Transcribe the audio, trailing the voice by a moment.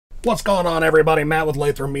What's going on, everybody? Matt with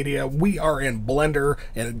Laythrom Media. We are in Blender,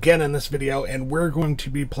 and again in this video, and we're going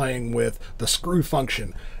to be playing with the screw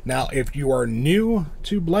function. Now, if you are new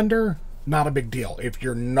to Blender, not a big deal. If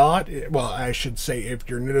you're not, well, I should say if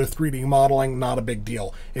you're new to 3D modeling, not a big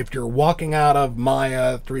deal. If you're walking out of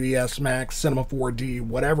Maya, 3ds Max, Cinema 4D,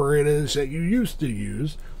 whatever it is that you used to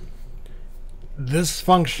use, this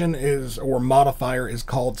function is, or modifier is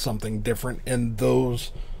called something different in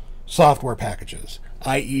those software packages,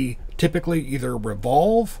 i.e. typically either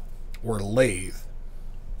Revolve or Lathe.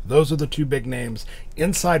 Those are the two big names.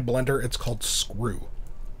 Inside Blender, it's called Screw.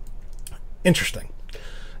 Interesting.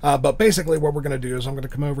 But basically what we're going to do is I'm going to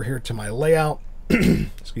come over here to my layout.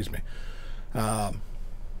 Excuse me. I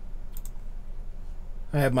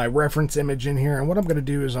have my reference image in here, and what I'm going to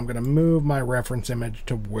do is I'm going to move my reference image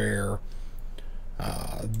to where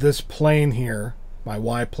this plane here, my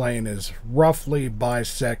Y plane, is roughly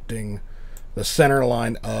bisecting the center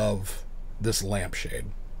line of this lampshade.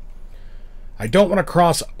 I don't want to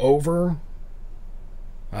cross over,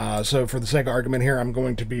 so for the sake of argument here, I'm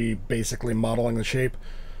going to be basically modeling the shape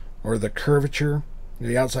or the curvature,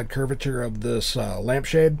 the outside curvature of this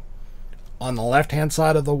lampshade on the left hand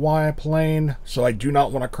side of the Y plane, so I do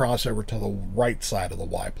not want to cross over to the right side of the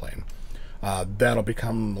Y plane. That'll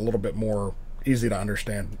become a little bit more easy to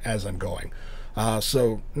understand as I'm going.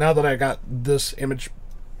 So now that I got this image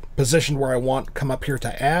positioned where I want, come up here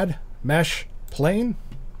to add mesh plane,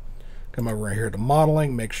 come over here to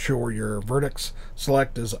modeling, make sure your vertex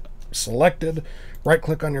select is selected, right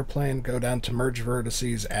click on your plane, go down to merge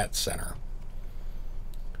vertices at center.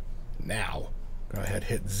 Now go ahead,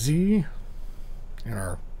 hit Z in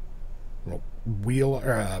our little wheel,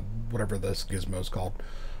 or whatever this gizmo is called.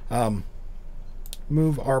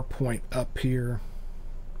 Move our point up here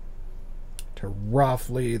to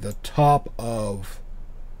roughly the top of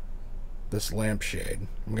this lampshade.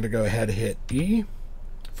 I'm going to go ahead and hit E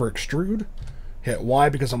for extrude, hit Y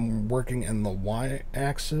because I'm working in the Y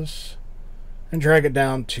axis, and drag it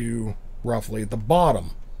down to roughly the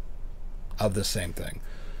bottom of the same thing.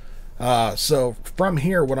 So from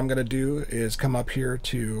here, what I'm going to do is come up here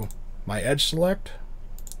to my edge select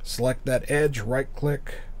that edge, right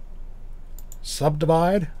click,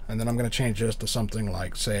 subdivide, and then I'm going to change this to something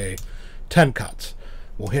like, say, 10 cuts.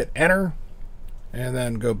 We'll hit enter and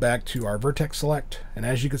then go back to our vertex select, and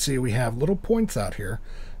as you can see, we have little points out here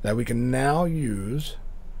that we can now use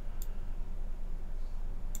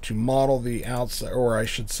to model the outside, or I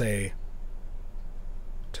should say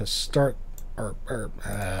to start, or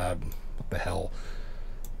what the hell,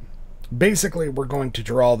 basically we're going to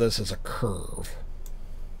draw this as a curve.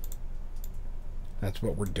 That's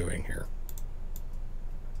what we're doing here.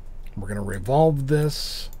 We're going to revolve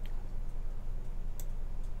this,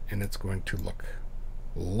 and it's going to look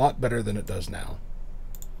a lot better than it does now.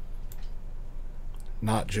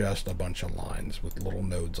 Not just a bunch of lines with little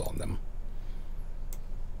nodes on them.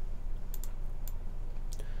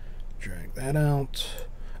 Drag that out.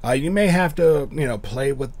 You may have to,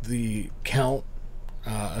 play with the count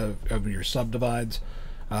of your subdivides.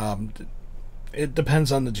 It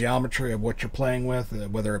depends on the geometry of what you're playing with,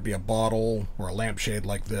 whether it be a bottle or a lampshade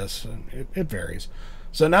like this. It varies.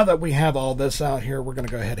 So now that we have all this out here, we're going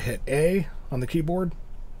to go ahead and hit A on the keyboard.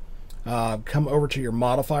 Come over to your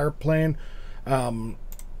modifier plane.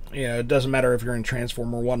 It doesn't matter if you're in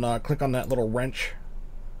transform or whatnot. Click on that little wrench.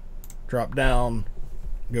 Drop down.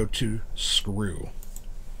 Go to screw.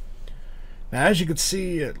 Now, as you can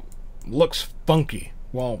see, it looks funky.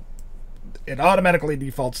 Well, it automatically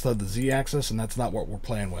defaults to the Z-axis, and that's not what we're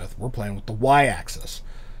playing with. We're playing with the Y-axis.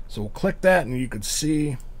 So we'll click that, and you can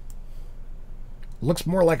see looks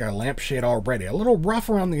more like a lampshade already. A little rough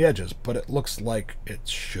around the edges, but it looks like it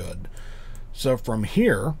should. So from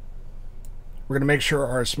here, we're going to make sure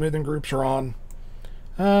our smoothing groups are on.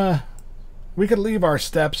 We could leave our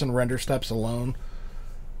steps and render steps alone.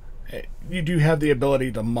 You do have the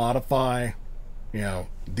ability to modify,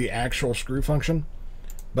 the actual screw function.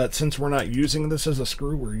 But since we're not using this as a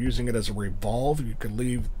screw, we're using it as a revolve, you could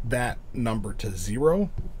leave that number to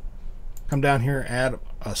 0. Come down here, add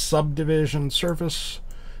a subdivision surface,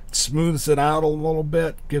 smooths it out a little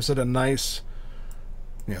bit, gives it a nice,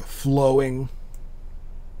 flowing,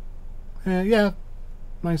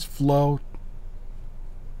 nice flow.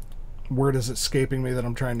 Word is escaping me that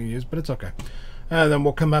I'm trying to use, but it's okay. And then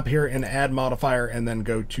we'll come up here and add modifier and then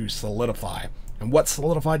go to solidify. And what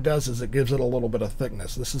solidify does is it gives it a little bit of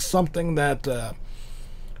thickness. This is something that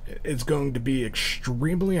is going to be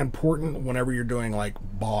extremely important whenever you're doing like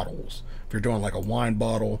bottles. If you're doing like a wine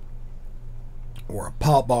bottle or a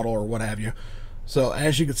pop bottle or what have you. So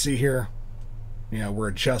as you can see here, we're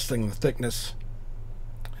adjusting the thickness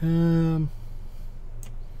You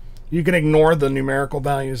can ignore the numerical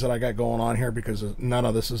values that I got going on here because none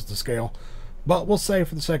of this is the scale. But we'll say,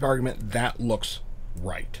 for the sake of argument, that looks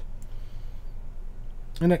right.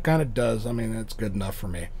 And it kind of does. I mean, it's good enough for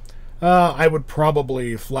me. I would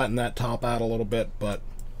probably flatten that top out a little bit, but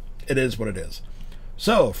it is what it is.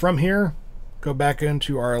 So, from here, go back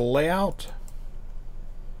into our layout.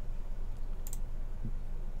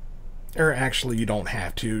 Or actually, you don't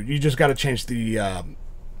have to. You just got to change the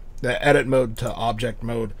edit mode to object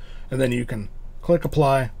mode, and then you can click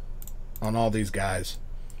apply on all these guys.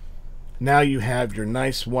 Now you have your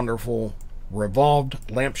nice, wonderful,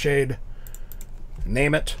 revolved lampshade.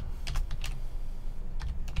 Name it.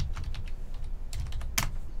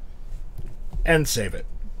 And save it.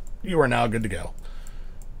 You are now good to go.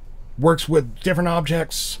 Works with different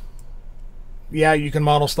objects. Yeah, you can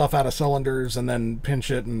model stuff out of cylinders and then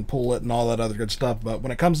pinch it and pull it and all that other good stuff, but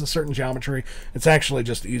when it comes to certain geometry, it's actually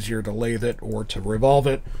just easier to lathe it or to revolve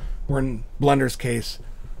it, or in Blender's case,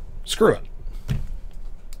 screw it.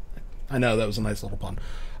 I know, that was a nice little pun.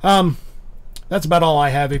 That's about all I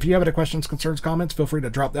have. If you have any questions, concerns, comments, feel free to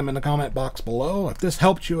drop them in the comment box below. If this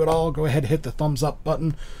helped you at all, go ahead and hit the thumbs up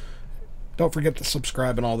button. Don't forget to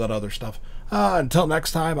subscribe and all that other stuff. Until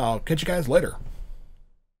next time, I'll catch you guys later.